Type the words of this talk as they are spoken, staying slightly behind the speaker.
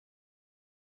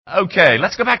Okay,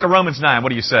 let's go back to Romans 9. What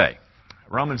do you say?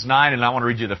 Romans 9, and I want to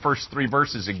read you the first 3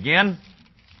 verses again.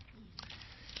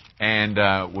 And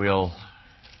we'll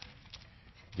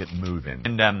get moving.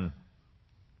 And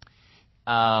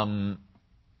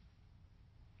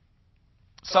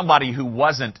somebody who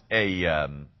wasn't a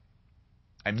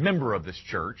member of this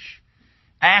church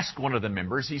asked one of the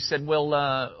members, he said, well,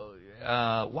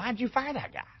 why'd you fire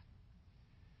that guy?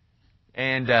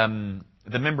 And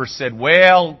the member said,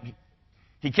 well,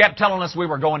 he kept telling us we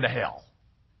were going to hell.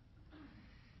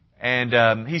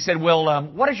 And he said, well,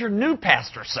 what does your new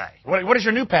pastor say? What is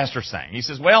your new pastor saying? He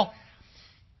says, well,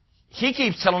 he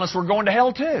keeps telling us we're going to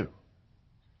hell too.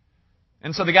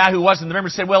 And so the guy who wasn't the member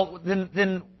said, well,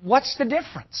 then what's the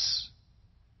difference?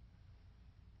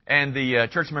 And the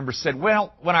church member said,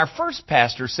 well, when our first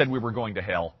pastor said we were going to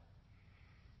hell,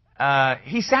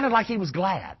 he sounded like he was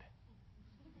glad.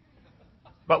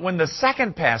 But when the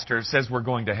second pastor says we're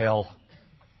going to hell,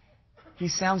 he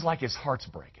sounds like his heart's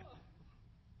breaking.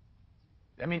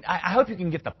 I mean, I hope you can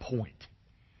get the point.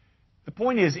 The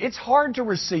point is, it's hard to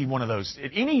receive one of those,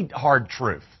 any hard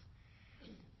truth.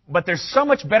 But there's so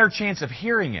much better chance of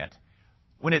hearing it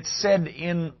when it's said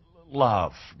in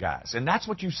love, guys. And that's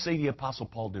what you see the Apostle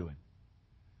Paul doing.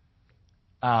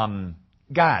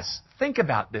 Guys, think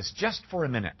about this just for a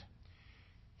minute.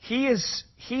 He is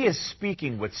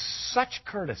speaking with such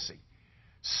courtesy,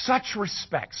 such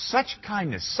respect, such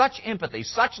kindness, such empathy,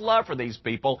 such love for these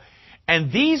people.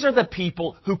 And these are the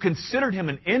people who considered him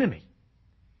an enemy.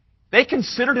 They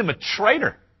considered him a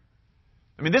traitor.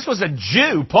 I mean, this was a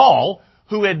Jew, Paul,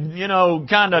 who had,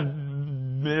 kind of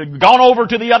gone over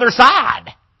to the other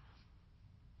side.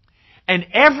 And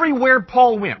everywhere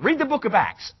Paul went, read the book of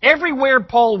Acts, everywhere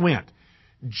Paul went,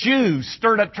 Jews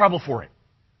stirred up trouble for him.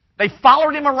 They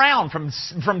followed him around from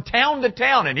town to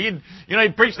town, and he'd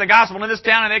preach the gospel in this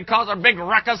town, and they'd cause a big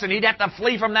ruckus, and he'd have to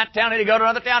flee from that town, and he'd go to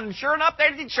another town, and sure enough,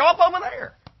 he'd show up over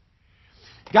there.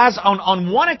 Guys,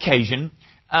 on one occasion,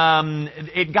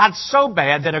 it got so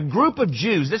bad that a group of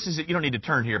Jews, you don't need to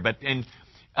turn here, but in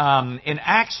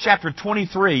Acts chapter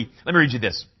 23, let me read you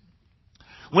this.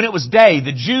 When it was day,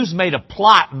 the Jews made a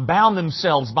plot and bound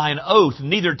themselves by an oath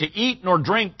neither to eat nor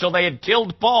drink till they had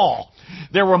killed Paul.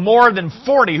 There were more than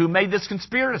 40 who made this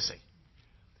conspiracy.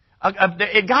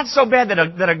 It got so bad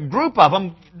that a group of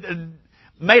them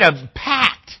made a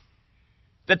pact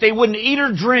that they wouldn't eat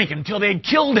or drink until they had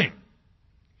killed him.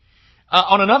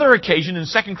 On another occasion, in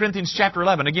 2 Corinthians chapter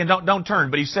 11, again, don't turn,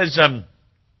 but he says,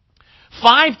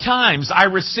 5 times I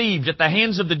received at the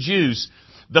hands of the Jews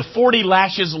the 40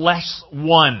 lashes less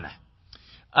one.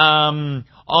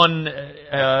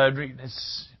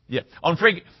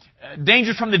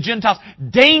 Dangers from the Gentiles,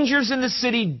 dangers in the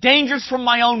city, dangers from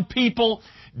my own people,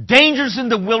 dangers in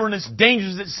the wilderness,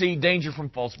 dangers at sea, danger from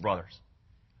false brothers.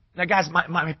 Now, guys,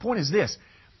 my point is this.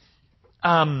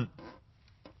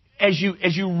 As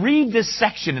you read this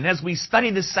section and as we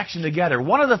study this section together,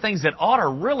 one of the things that ought to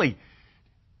really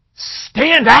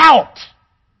stand out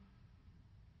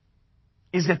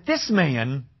is that this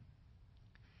man,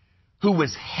 who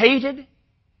was hated,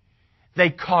 they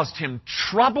caused him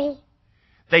trouble,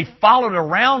 they followed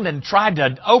around and tried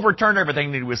to overturn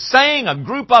everything that he was saying. A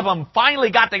group of them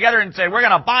finally got together and said, we're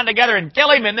going to bond together and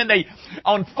kill him. And then they,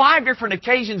 on 5 different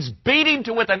occasions, beat him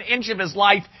to within an inch of his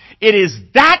life. It is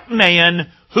that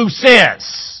man who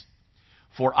says,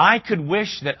 for I could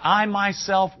wish that I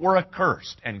myself were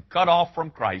accursed and cut off from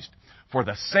Christ for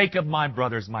the sake of my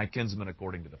brothers, my kinsmen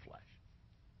according to the flesh.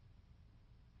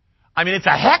 I mean, it's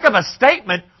a heck of a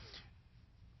statement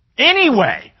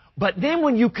anyway. But then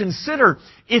when you consider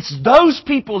it's those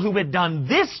people who had done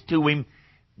this to him,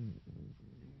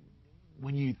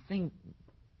 when you think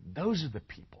those are the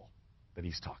people that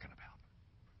he's talking about.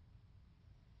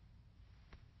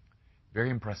 Very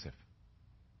impressive.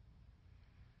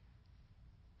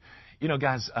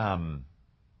 Guys,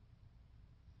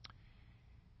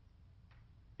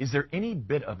 is there any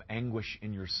bit of anguish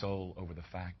in your soul over the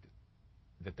fact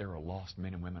that there are lost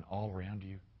men and women all around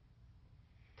you?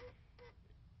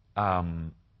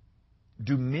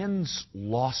 Do men's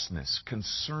lostness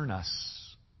concern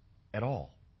us at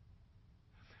all?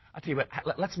 I'll tell you what,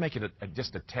 let's make it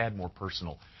just a tad more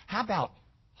personal. How about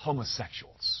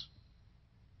homosexuals?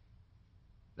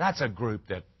 That's a group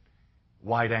that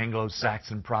white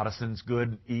Anglo-Saxon Protestants,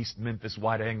 good East Memphis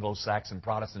white Anglo-Saxon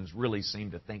Protestants really seem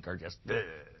to think are just... Ugh.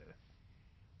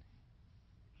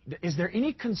 Is there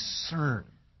any concern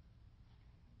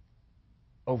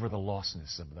over the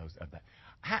lostness of that?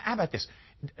 How about this?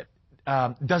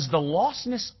 Does the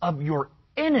lostness of your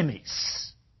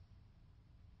enemies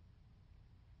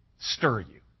stir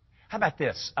you? How about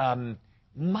this?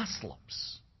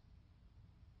 Muslims.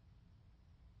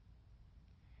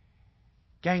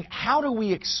 Gang, how do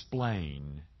we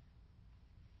explain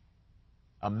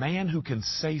a man who can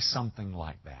say something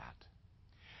like that?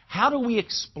 How do we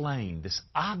explain this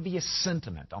obvious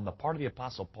sentiment on the part of the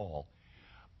Apostle Paul?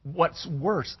 What's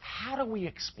worse, how do we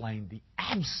explain the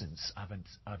absence of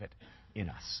it in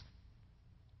us?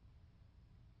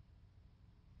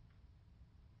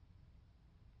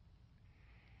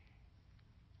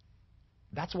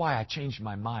 That's why I changed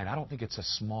my mind. I don't think it's a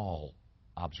small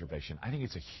observation. I think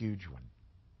it's a huge one.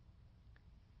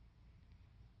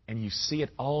 And you see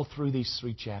it all through these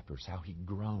 3 chapters, how he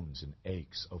groans and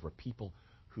aches over people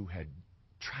who had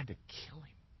tried to kill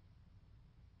him.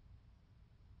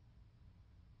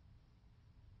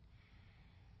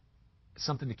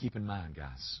 Something to keep in mind,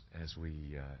 guys, as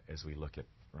we look at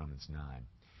Romans 9.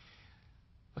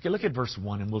 Okay, look at verse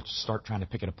 1, and we'll start trying to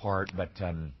pick it apart. But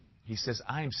he says,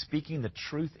 I am speaking the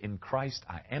truth in Christ.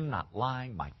 I am not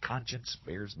lying. My conscience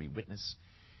bears me witness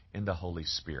in the Holy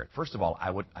Spirit. First of all,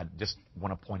 I just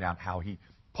want to point out how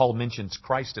Paul mentions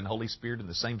Christ and Holy Spirit in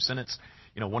the same sentence.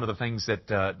 You know, one of the things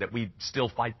that we still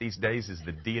fight these days is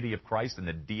the deity of Christ and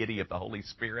the deity of the Holy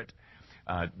Spirit.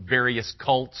 Various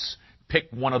cults pick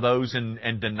one of those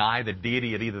and deny the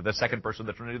deity of either the second person of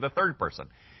the Trinity or the third person.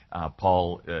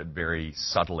 Paul very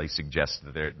subtly suggests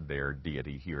their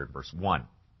deity here in verse 1.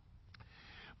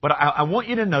 But I want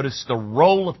you to notice the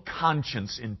role of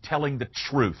conscience in telling the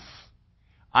truth.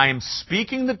 I am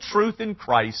speaking the truth in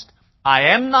Christ. I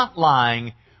am not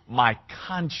lying. My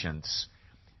conscience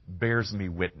bears me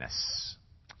witness.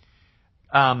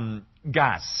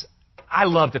 Guys, I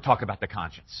love to talk about the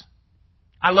conscience.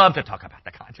 I love to talk about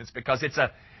the conscience because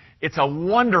it's a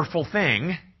wonderful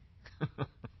thing.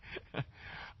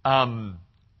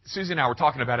 Susie and I were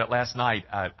talking about it last night.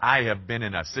 I have been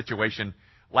in a situation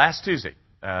last Tuesday,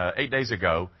 8 days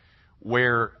ago,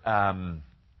 where I'm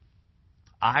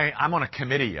on a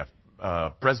committee,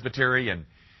 a presbytery, and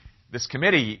this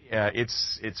committee,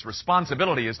 its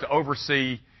responsibility is to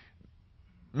oversee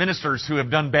ministers who have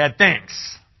done bad things.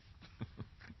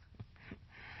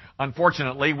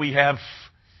 Unfortunately, we have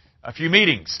a few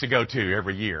meetings to go to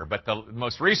every year, but the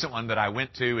most recent one that I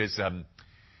went to is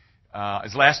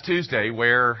last Tuesday,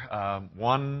 where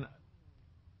one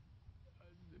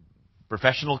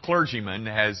professional clergyman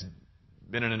has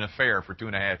been in an affair for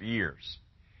 2.5 years,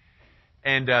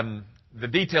 and the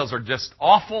details are just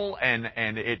awful, and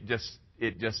it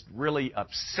just really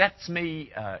upsets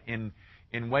me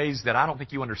in ways that I don't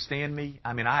think you understand me.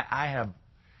 I mean, I have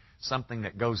something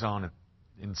that goes on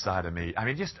inside of me. I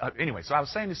mean, anyway, so I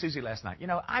was saying to Susie last night,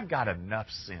 I've got enough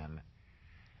sin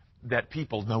that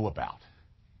people know about,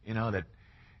 that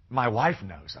my wife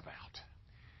knows about.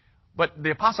 But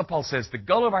the Apostle Paul says the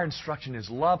goal of our instruction is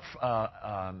love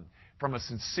from a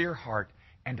sincere heart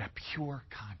and a pure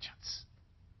conscience.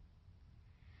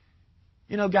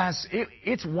 Guys,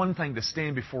 it's one thing to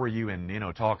stand before you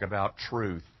and, talk about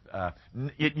truth.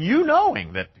 You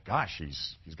knowing that, gosh,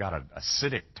 he's got an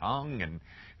acidic tongue, and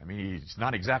I mean, he's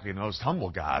not exactly the most humble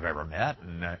guy I've ever met,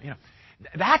 and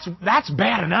that's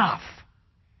bad enough.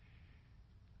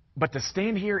 But to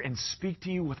stand here and speak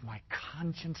to you with my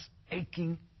conscience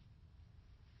aching,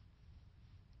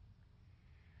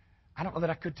 I don't know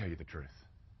that I could tell you the truth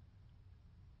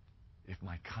if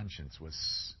my conscience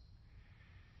was.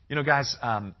 Guys,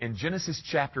 in Genesis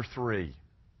chapter 3.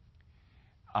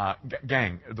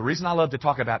 Gang, the reason I love to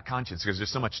talk about conscience, because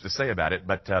there's so much to say about it,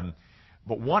 but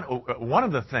one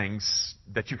of the things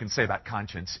that you can say about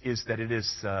conscience is that it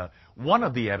is one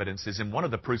of the evidences and one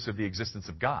of the proofs of the existence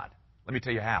of God. Let me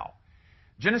tell you how.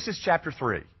 Genesis chapter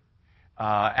 3.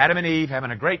 Adam and Eve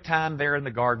having a great time there in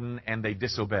the garden, and they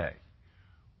disobey.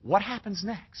 What happens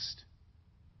next?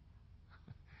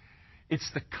 It's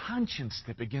the conscience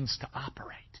that begins to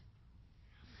operate.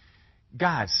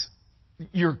 Guys,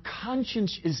 your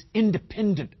conscience is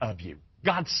independent of you.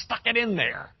 God stuck it in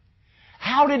there.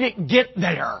 How did it get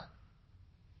there?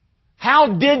 How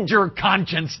did your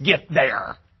conscience get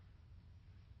there?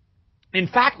 In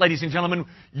fact, ladies and gentlemen,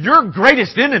 your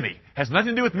greatest enemy has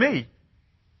nothing to do with me.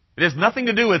 It has nothing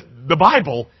to do with the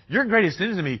Bible. Your greatest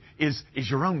enemy is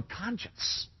your own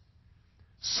conscience.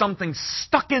 Something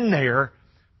stuck in there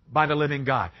by the living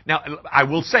God. Now, I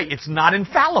will say it's not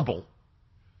infallible.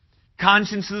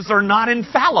 Consciences are not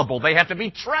infallible. They have to be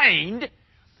trained.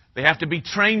 They have to be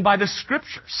trained by the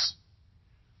Scriptures.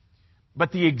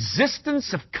 But the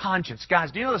existence of conscience,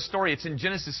 guys, do you know the story? It's in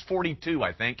Genesis 42,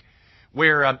 I think,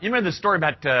 where you remember the story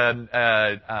about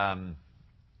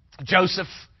Joseph,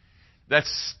 that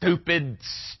stupid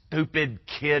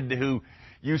kid who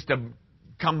used to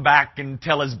come back and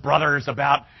tell his brothers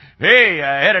about, hey,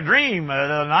 I had a dream the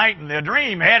other night, and the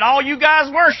dream had all you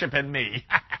guys worshiping me.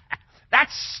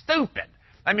 That's stupid.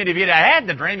 I mean, if he'd had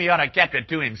the dream, he ought to have kept it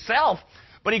to himself.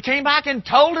 But he came back and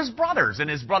told his brothers, and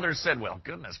his brothers said, well,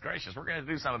 goodness gracious, we're going to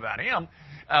do something about him.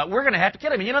 We're going to have to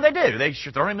kill him. And you know, they do. They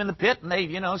throw him in the pit, and they,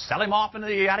 sell him off into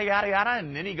the yada, yada, yada,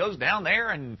 and then he goes down there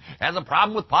and has a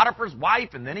problem with Potiphar's wife,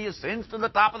 and then he ascends to the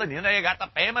top of the, you got the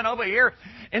famine over here.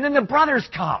 And then the brothers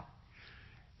come.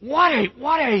 What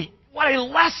a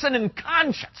lesson in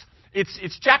conscience.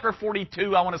 It's chapter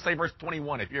 42, I want to say verse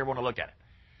 21, if you ever want to look at it.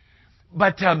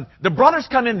 But the brothers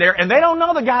come in there, and they don't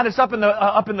know the guy that's up in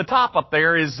the top up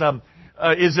there is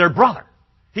their brother.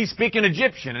 He's speaking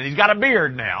Egyptian, and he's got a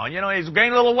beard now. He's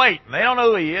gained a little weight, and they don't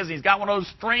know who he is. He's got one of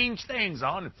those strange things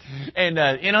on, and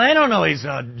they don't know he's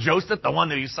Joseph, the one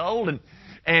that he sold, and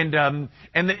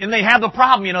they have the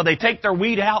problem. They take their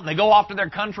wheat out, and they go off to their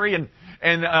country, and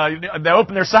they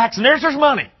open their sacks, and there's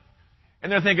money.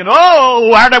 And they're thinking,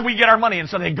 oh, how did we get our money? And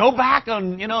so they go back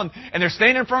and they're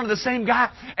standing in front of the same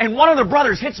guy. And one of the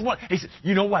brothers hits one. He says,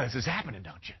 you know why this is happening,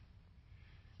 don't you?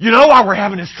 You know why we're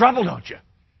having this trouble, don't you?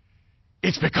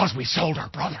 It's because we sold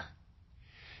our brother.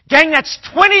 Gang, that's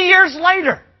 20 years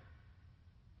later.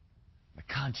 The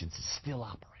conscience is still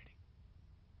operating.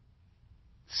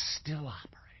 Still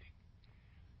operating.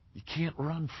 You can't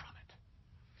run from it.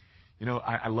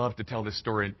 I love to tell this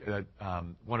story,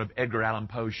 one of Edgar Allan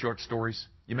Poe's short stories.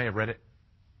 You may have read it.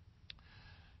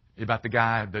 About the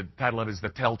guy, the title of it is The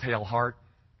Telltale Heart.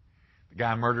 The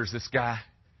guy murders this guy.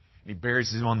 And he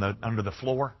buries him under the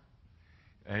floor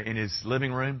in his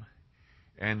living room.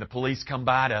 And the police come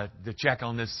by to check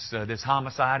on this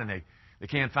homicide, and they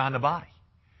can't find the body.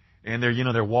 And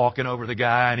they're walking over the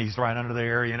guy, and he's right under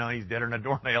there, he's dead in a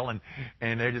doornail,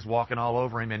 and they're just walking all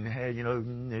over him, and hey,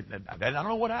 I don't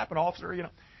know what happened, officer,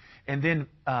 And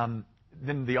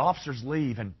then the officers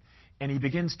leave, and he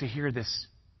begins to hear this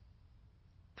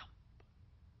thump,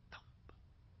 thump,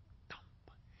 thump.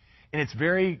 And it's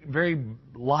very, very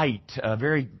light,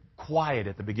 very quiet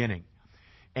at the beginning.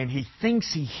 And he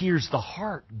thinks he hears the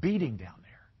heart beating down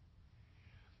there.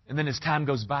 And then as time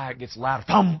goes by, it gets louder.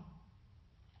 Thump!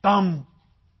 Thump,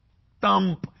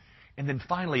 thump, and then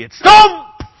finally it's thump,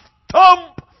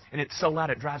 thump, and it's so loud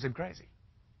it drives him crazy.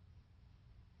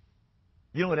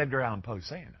 You know what Edgar Allan Poe's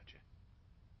saying, don't you?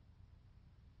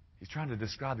 He's trying to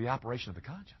describe the operation of the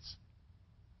conscience.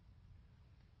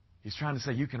 He's trying to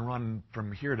say you can run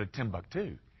from here to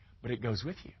Timbuktu, but it goes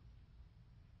with you.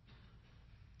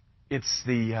 It's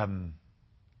the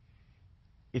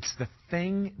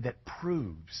thing that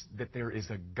proves that there is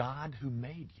a God who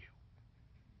made you.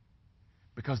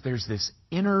 Because there's this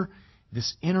inner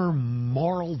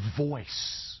moral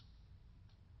voice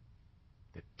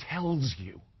that tells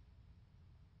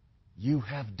you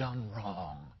have done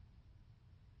wrong.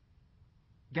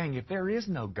 Gang, if there is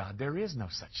no God, there is no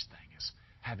such thing as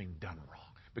having done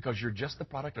wrong. Because you're just the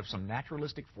product of some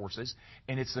naturalistic forces,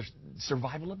 and it's the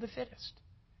survival of the fittest.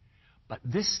 But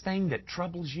this thing that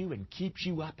troubles you and keeps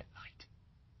you up at night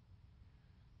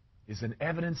is an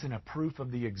evidence and a proof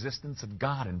of the existence of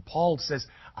God. And Paul says,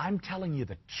 I'm telling you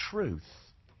the truth.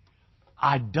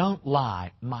 I don't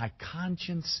lie. My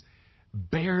conscience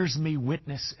bears me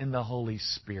witness in the Holy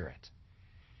Spirit.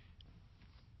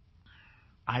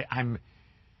 I'm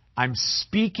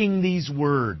speaking these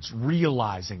words,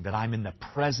 realizing that I'm in the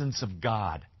presence of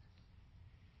God.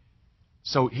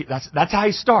 So that's how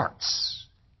he starts.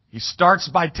 He starts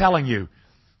by telling you,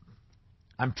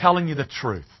 I'm telling you the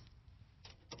truth.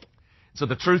 So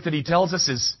the truth that he tells us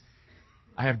is,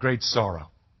 I have great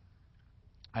sorrow.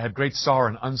 I have great sorrow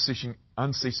and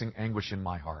unceasing anguish in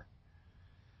my heart.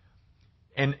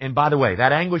 And by the way,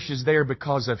 that anguish is there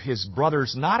because of his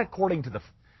brothers, not according to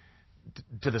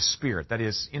the Spirit. That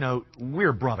is,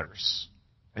 we're brothers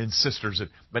and sisters.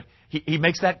 But he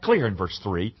makes that clear in verse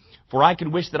 3. For I could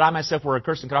wish that I myself were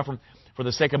accursed and cut off for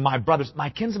the sake of my brothers, my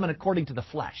kinsmen according to the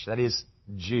flesh. That is,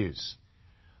 Jews.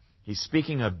 He's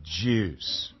speaking of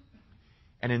Jews.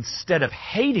 And instead of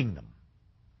hating them,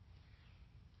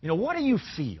 what do you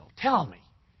feel? Tell me.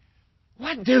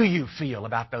 What do you feel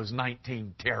about those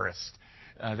 19 terrorists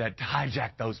that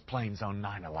hijacked those planes on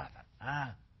 9/11?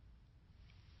 Huh?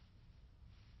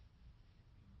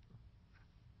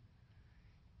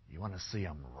 You want to see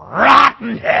them rot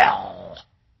in hell?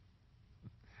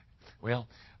 Well,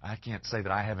 I can't say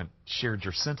that I haven't shared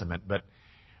your sentiment, but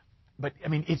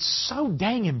it's so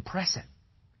dang impressive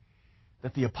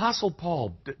that the Apostle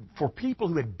Paul, for people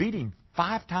who had beat him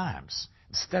 5 times,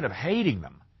 instead of hating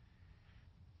them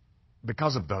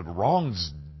because of the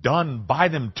wrongs done by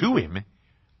them to him,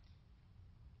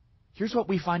 here's what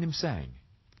we find him saying.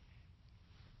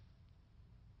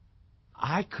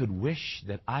 I could wish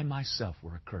that I myself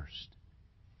were accursed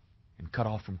and cut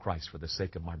off from Christ for the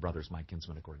sake of my brothers, my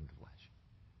kinsmen according to the flesh.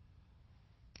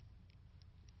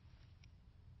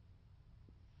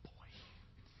 Boy.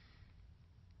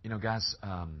 You know, guys,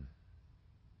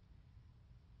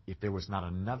 if there was not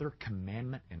another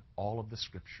commandment in all of the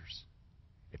Scriptures,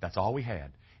 if that's all we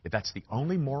had, if that's the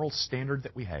only moral standard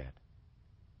that we had,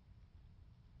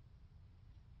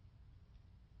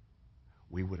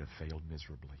 we would have failed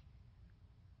miserably.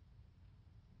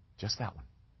 Just that one.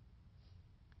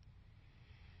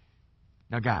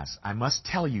 Now, guys, I must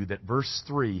tell you that verse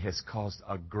 3 has caused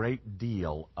a great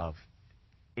deal of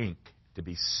ink to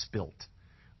be spilt,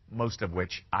 most of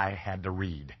which I had to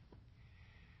read.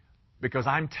 Because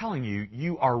I'm telling you,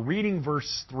 you are reading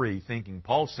verse 3 thinking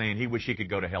Paul's saying he wished he could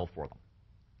go to hell for them.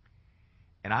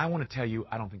 And I want to tell you,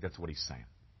 I don't think that's what he's saying.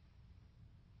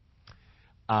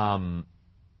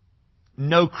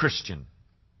 No Christian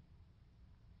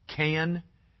can,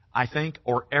 I think,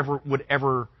 or would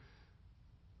ever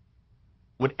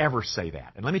say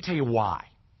that. And let me tell you why.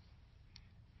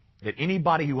 That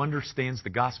anybody who understands the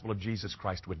gospel of Jesus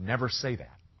Christ would never say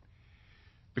that.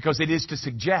 Because it is to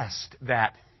suggest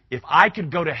that if I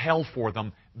could go to hell for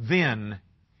them, then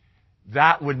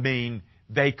that would mean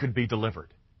they could be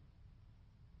delivered.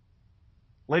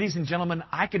 Ladies and gentlemen,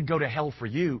 I could go to hell for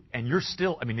you, and you're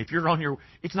still, if you're on your,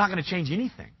 it's not going to change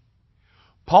anything.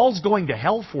 Paul's going to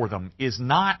hell for them is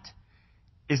not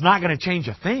going to change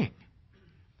a thing.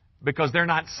 Because they're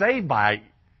not saved by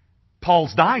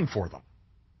Paul's dying for them.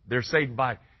 They're saved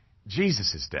by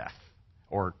Jesus' death.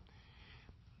 Or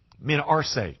men are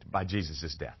saved by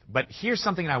Jesus' death. But here's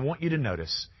something I want you to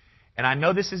notice. And I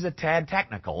know this is a tad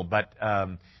technical, but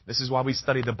this is why we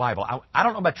study the Bible. I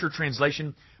don't know about your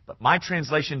translation, but my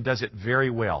translation does it very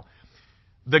well.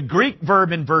 The Greek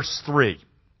verb in verse 3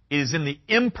 is in the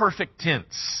imperfect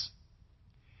tense.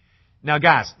 Now,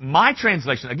 guys, my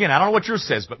translation, again, I don't know what yours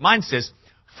says, but mine says,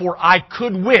 "For I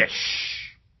could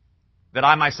wish that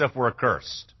I myself were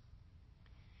accursed."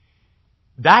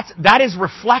 That is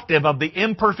reflective of the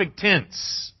imperfect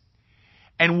tense.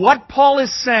 And what Paul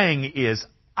is saying is,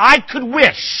 I could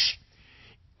wish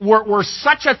were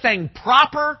such a thing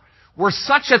proper, were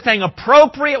such a thing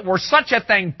appropriate, were such a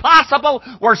thing possible,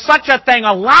 were such a thing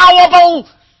allowable,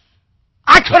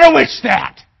 I could have wished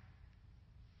that.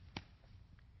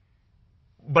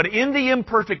 But in the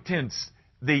imperfect tense,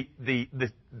 the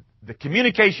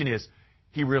communication is,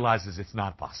 he realizes it's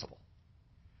not possible.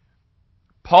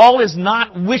 Paul is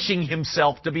not wishing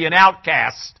himself to be an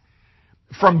outcast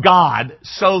from God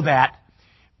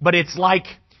but it's like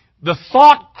the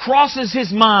thought crosses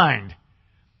his mind,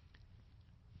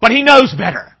 but he knows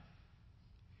better.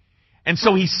 And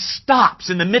so he stops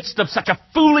in the midst of such a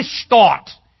foolish thought,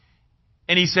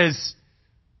 and he says,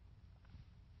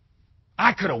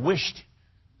 I could have wished,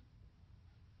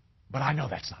 but I know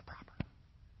that's not proper.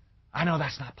 I know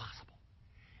that's not possible.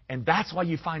 And that's why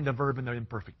you find the verb in the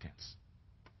imperfect tense.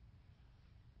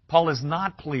 Paul is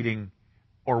not pleading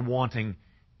or wanting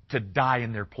to die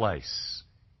in their place.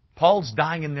 Paul's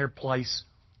dying in their place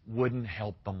wouldn't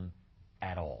help them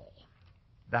at all.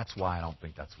 That's why I don't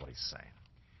think that's what he's saying.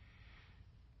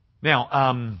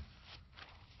 Now,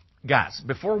 guys,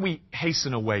 before we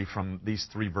hasten away from these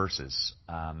three verses,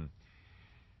 and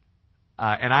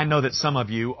I know that some of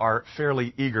you are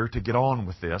fairly eager to get on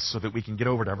with this so that we can get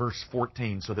over to verse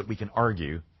 14 so that we can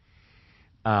argue.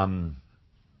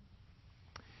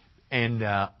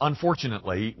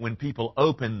 Unfortunately, when people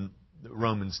open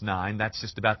Romans 9, that's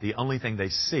just about the only thing they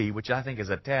see, which I think is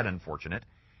a tad unfortunate.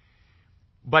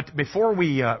 But before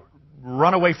we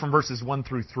run away from verses 1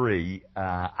 through 3,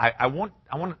 I want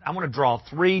to draw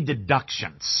three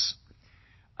deductions,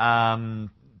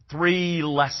 3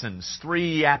 lessons,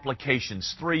 3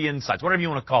 applications, 3 insights, whatever you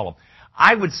want to call them.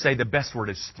 I would say the best word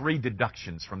is 3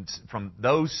 deductions from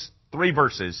those 3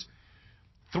 verses.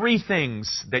 3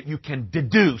 things that you can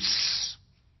deduce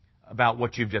about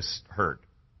what you've just heard.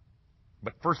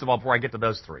 But first of all, before I get to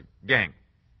those 3, gang,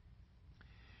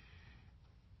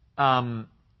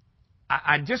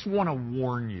 I just want to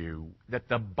warn you that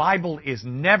the Bible is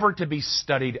never to be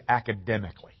studied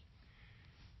academically.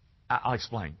 I'll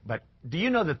explain. But do you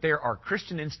know that there are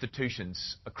Christian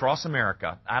institutions across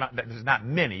America, there's not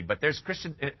many, but there's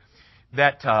Christian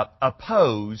that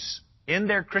oppose in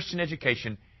their Christian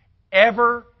education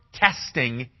ever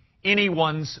testing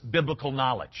anyone's biblical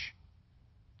knowledge.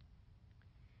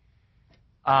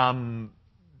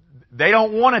 They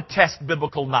don't want to test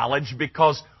biblical knowledge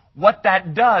because what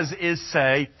that does is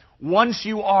say, once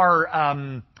you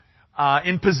are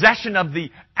in possession of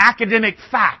the academic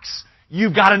facts,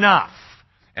 you've got enough.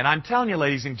 And I'm telling you,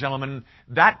 ladies and gentlemen,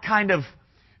 that kind of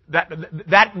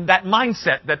that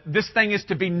mindset that this thing is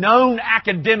to be known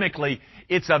academically,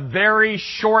 it's a very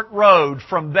short road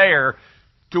from there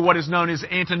to what is known as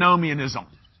antinomianism.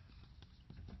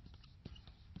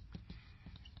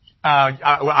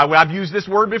 I've used this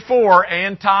word before.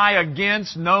 Anti,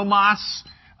 against, nomos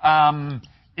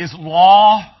is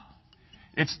law.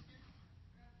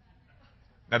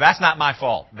 Now that's not my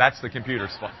fault. That's the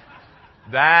computer's fault.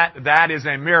 That is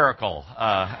a miracle.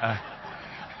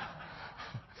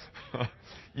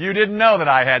 You didn't know that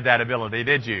I had that ability,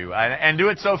 did you? And do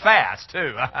it so fast,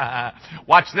 too.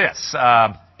 Watch this.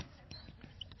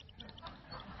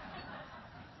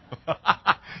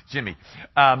 Jimmy.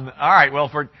 All right, well,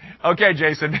 okay,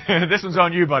 Jason. This one's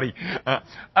on you, buddy.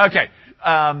 Okay.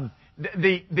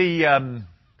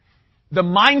 The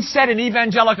mindset in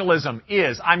evangelicalism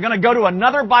is, I'm going to go to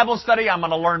another Bible study, I'm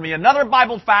going to learn me another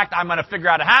Bible fact, I'm going to figure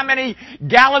out how many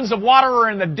gallons of water are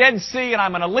in the Dead Sea, and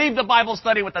I'm going to leave the Bible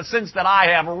study with the sense that I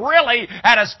have really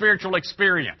had a spiritual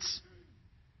experience.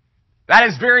 That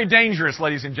is very dangerous,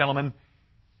 ladies and gentlemen.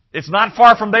 It's not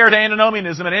far from there to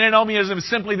antinomianism, and antinomianism is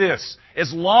simply this.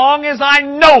 As long as I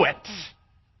know it,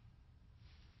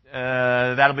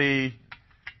 that'll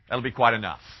be quite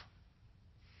enough.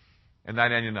 And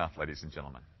that ain't enough, ladies and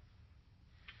gentlemen.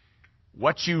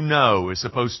 What you know is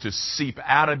supposed to seep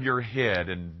out of your head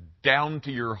and down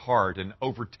to your heart and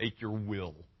overtake your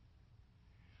will.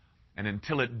 And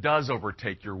until it does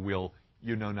overtake your will,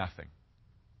 you know nothing.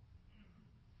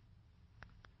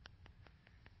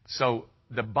 So,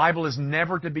 the Bible is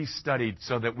never to be studied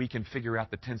so that we can figure out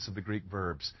the tense of the Greek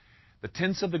verbs. The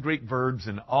tense of the Greek verbs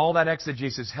and all that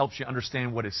exegesis helps you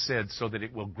understand what is said so that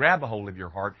it will grab a hold of your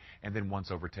heart and then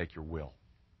once overtake your will.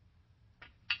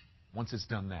 Once it's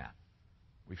done that,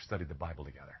 we've studied the Bible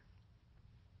together.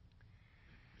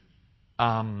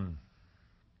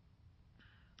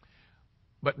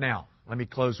 But now, let me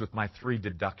close with my 3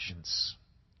 deductions.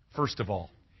 First of all,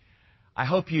 I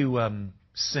hope you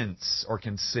sense or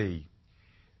can see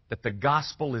that the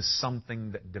gospel is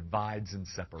something that divides and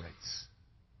separates.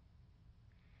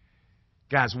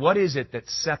 Guys, what is it that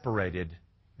separated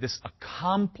this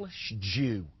accomplished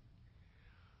Jew,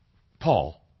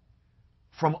 Paul,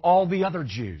 from all the other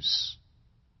Jews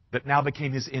that now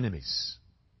became his enemies?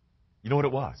 You know what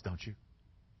it was, don't you?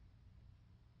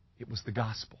 It was the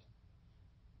gospel.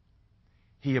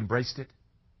 He embraced it,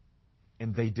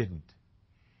 and they didn't.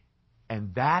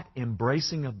 And that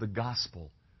embracing of the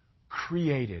gospel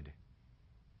created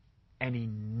an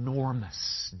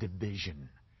enormous division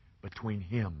between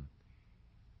him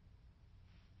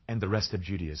and the rest of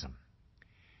Judaism.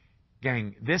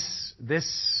 Gang, this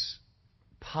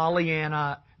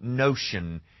Pollyanna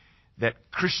notion that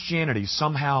Christianity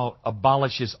somehow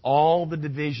abolishes all the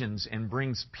divisions and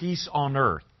brings peace on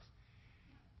earth,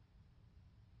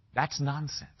 that's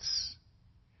nonsense.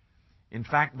 In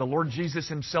fact, the Lord Jesus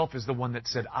Himself is the one that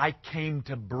said, I came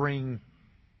to bring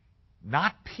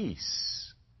not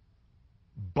peace,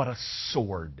 but a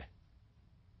sword.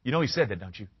 You know He said that,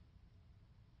 don't you?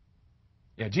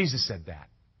 Yeah, Jesus said that.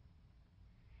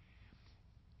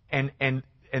 And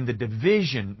the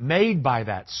division made by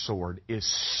that sword is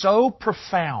so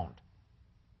profound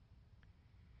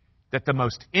that the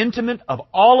most intimate of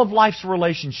all of life's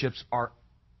relationships are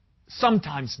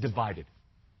sometimes divided.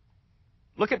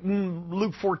 Look at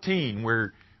Luke 14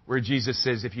 where Jesus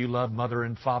says, if you love mother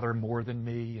and father more than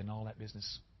me and all that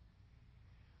business.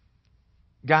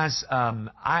 Guys,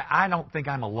 I don't think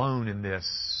I'm alone in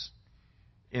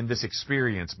this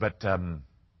experience, but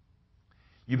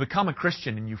you become a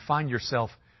Christian and you find yourself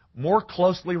more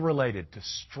closely related to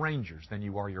strangers than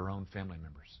you are your own family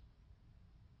members.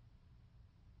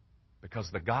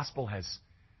 Because the gospel has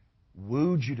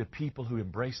wooed you to people who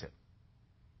embrace it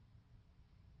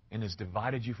and has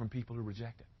divided you from people who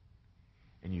reject it.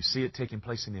 And you see it taking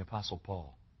place in the Apostle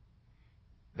Paul.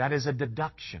 That is a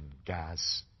deduction,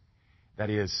 guys. That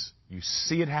is, you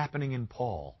see it happening in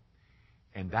Paul,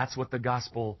 and that's what the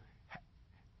gospel...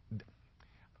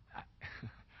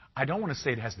 I don't want to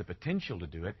say it has the potential to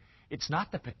do it. It's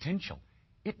not the potential.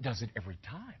 It does it every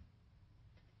time.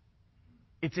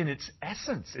 It's in its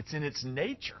essence. It's in its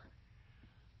nature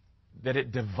that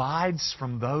it divides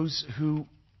from those who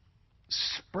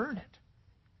spurn it.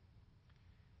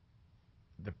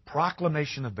 The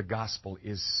proclamation of the gospel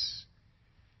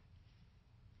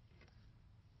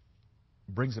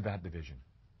brings about division.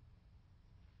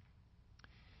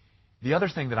 The other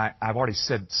thing that I've already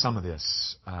said some of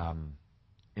this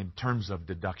in terms of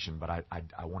deduction, but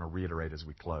I want to reiterate as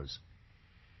we close.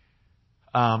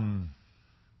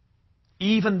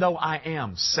 Even though I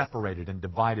am separated and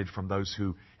divided from those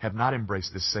who have not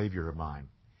embraced this Savior of mine,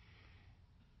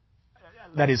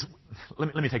 that is,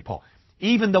 let me take Paul.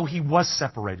 Even though he was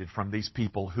separated from these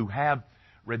people who have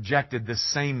rejected this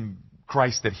same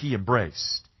Christ that he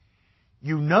embraced,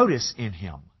 you notice in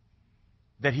him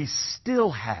that he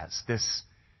still has this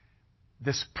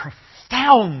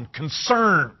profound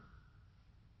concern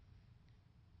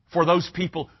for those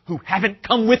people who haven't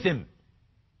come with him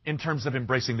in terms of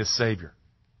embracing this Savior.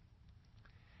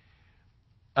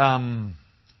 I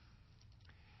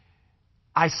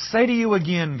say to you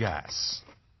again, guys,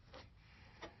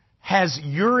 has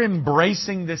your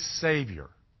embracing this Savior,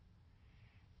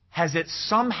 has it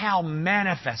somehow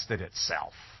manifested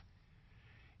itself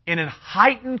in a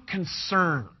heightened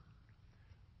concern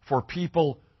for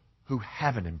people who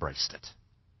haven't embraced it?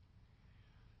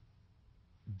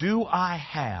 Do I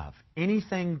have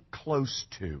anything close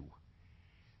to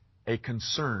a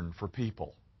concern for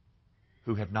people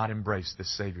who have not embraced this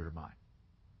Savior of mine?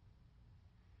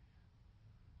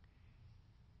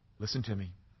 Listen to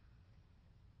me.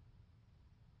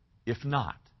 If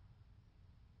not,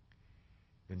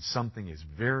 then something is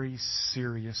very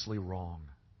seriously wrong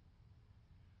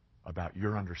about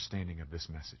your understanding of this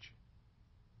message.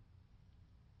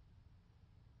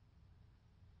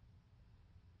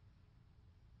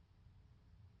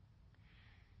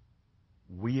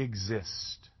 We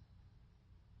exist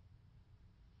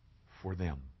for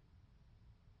them.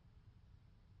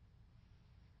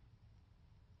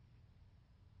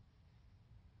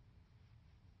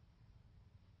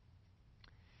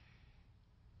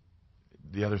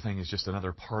 The other thing is just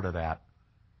another part of that.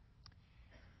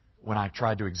 When I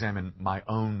tried to examine my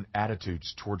own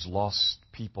attitudes towards lost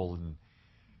people,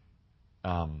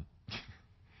 and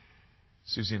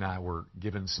Susie and I were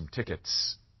given some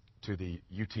tickets to the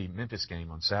UT Memphis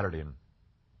game on Saturday, and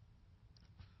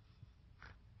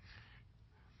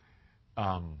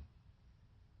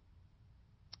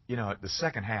at the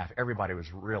second half, everybody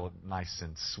was real nice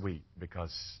and sweet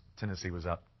because Tennessee was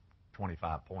up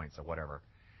 25 points or whatever.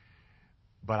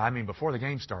 But I mean, before the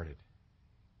game started,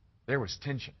 there was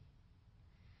tension.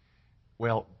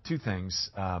 Well, two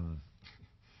things.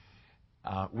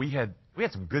 We had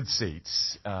some good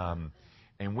seats, and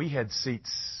we had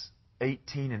seats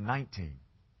 18 and 19.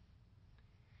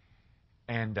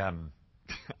 And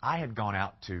I had gone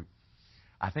out to,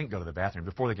 I think, go to the bathroom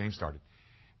before the game started.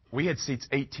 We had seats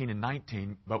 18 and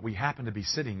 19, but we happened to be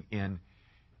sitting in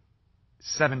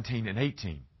 17 and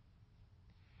 18.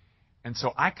 And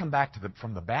so I come back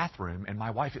from the bathroom, and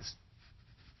my wife is...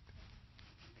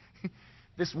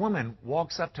 This woman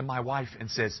walks up to my wife and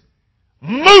says,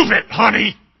 "Move it,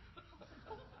 honey!"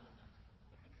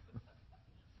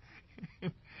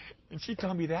 And she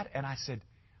told me that, and I said,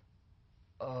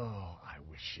 "Oh, I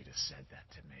wish she'd have said that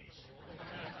to me."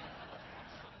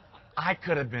 I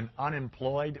could have been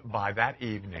unemployed by that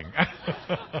evening.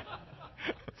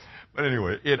 But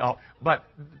anyway,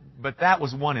 but that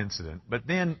was one incident. But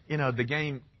then, the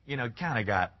game, kind of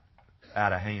got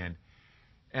out of hand.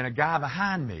 And a guy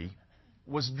behind me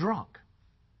was drunk.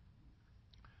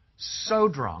 So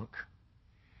drunk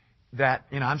that,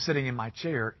 I'm sitting in my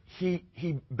chair. He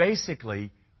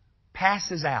basically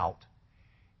passes out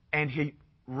and he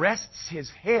rests his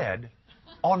head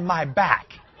on my back.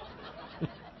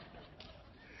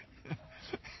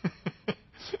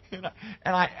 And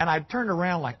I turned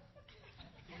around like,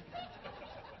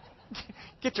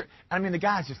 the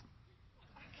guy's just...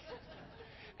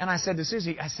 And I said to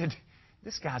Susie,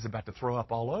 "This guy's about to throw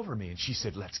up all over me." And she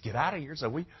said, "Let's get out of here."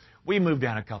 So we moved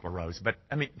down a couple of rows. But,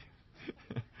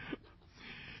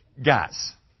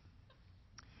 guys,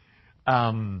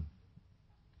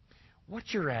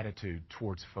 what's your attitude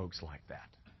towards folks like that?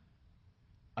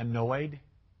 Annoyed?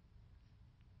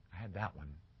 I had that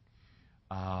one.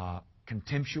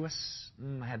 Contemptuous?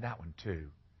 I had that one too.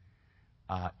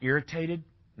 Irritated?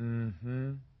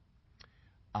 Mm-hmm.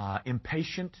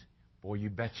 Impatient? Boy, you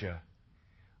betcha.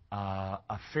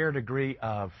 A fair degree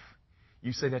of,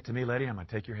 "You say that to me, lady, I'm going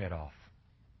to take your head off."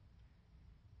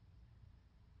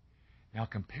 Now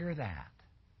compare that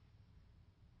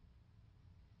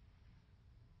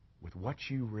with what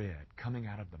you read coming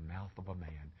out of the mouth of a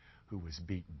man who was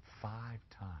beaten 5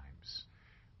 times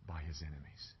by his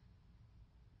enemies.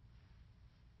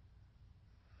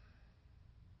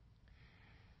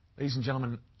 Ladies and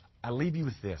gentlemen, I leave you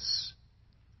with this.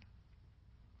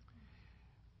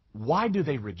 Why do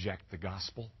they reject the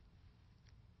gospel?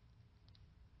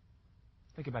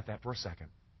 Think about that for a second.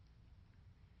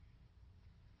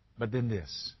 But then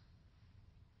this.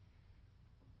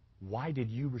 Why did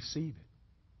you receive it?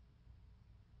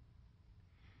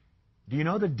 Do you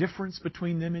know the difference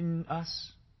between them and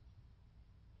us?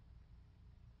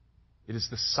 It is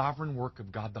the sovereign work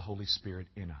of God the Holy Spirit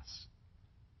in us.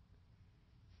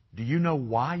 Do you know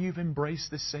why you've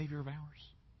embraced this Savior of ours?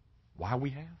 Why we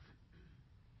have?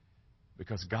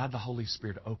 Because God the Holy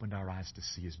Spirit opened our eyes to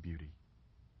see His beauty.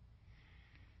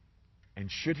 And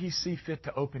should He see fit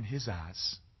to open His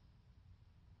eyes,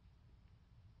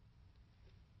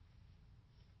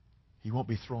 He won't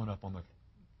be throwing up on the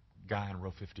guy in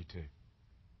row 52.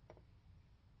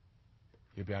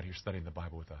 He'll be out here studying the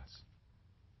Bible with us.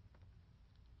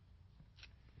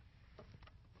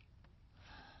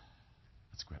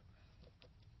 Let's quit.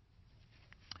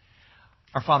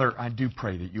 Our Father, I do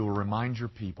pray that you will remind your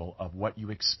people of what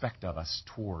you expect of us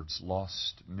towards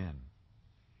lost men.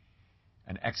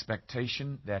 An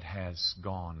expectation that has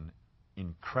gone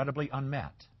incredibly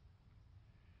unmet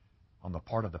on the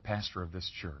part of the pastor of this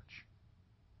church.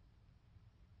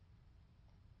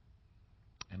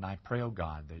 And I pray, oh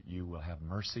God, that you will have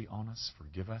mercy on us,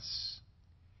 forgive us,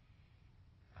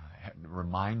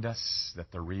 remind us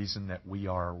that the reason that we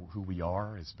are who we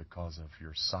are is because of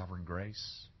your sovereign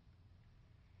grace.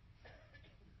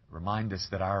 Remind us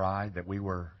that we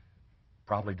were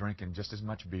probably drinking just as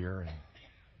much beer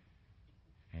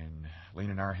and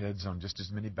leaning our heads on just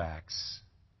as many backs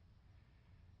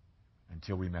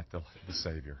until we met the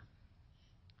Savior.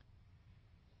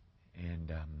 And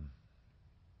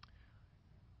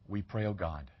we pray, oh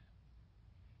God,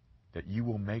 that you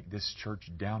will make this church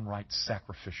downright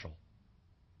sacrificial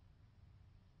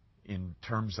in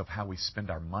terms of how we spend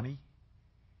our money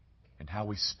and how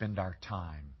we spend our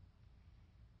time,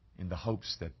 in the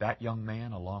hopes that that young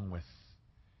man, along with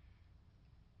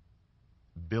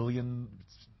billions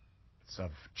of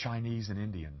Chinese and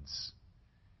Indians,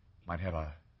 might have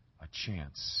a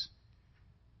chance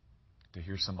to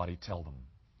hear somebody tell them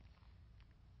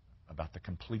about the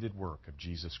completed work of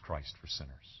Jesus Christ for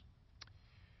sinners.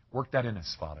 Work that in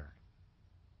us, Father,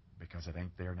 because it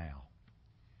ain't there now.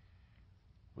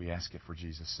 We ask it for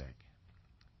Jesus' sake.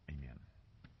 Amen.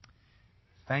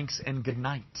 Thanks and good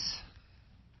night.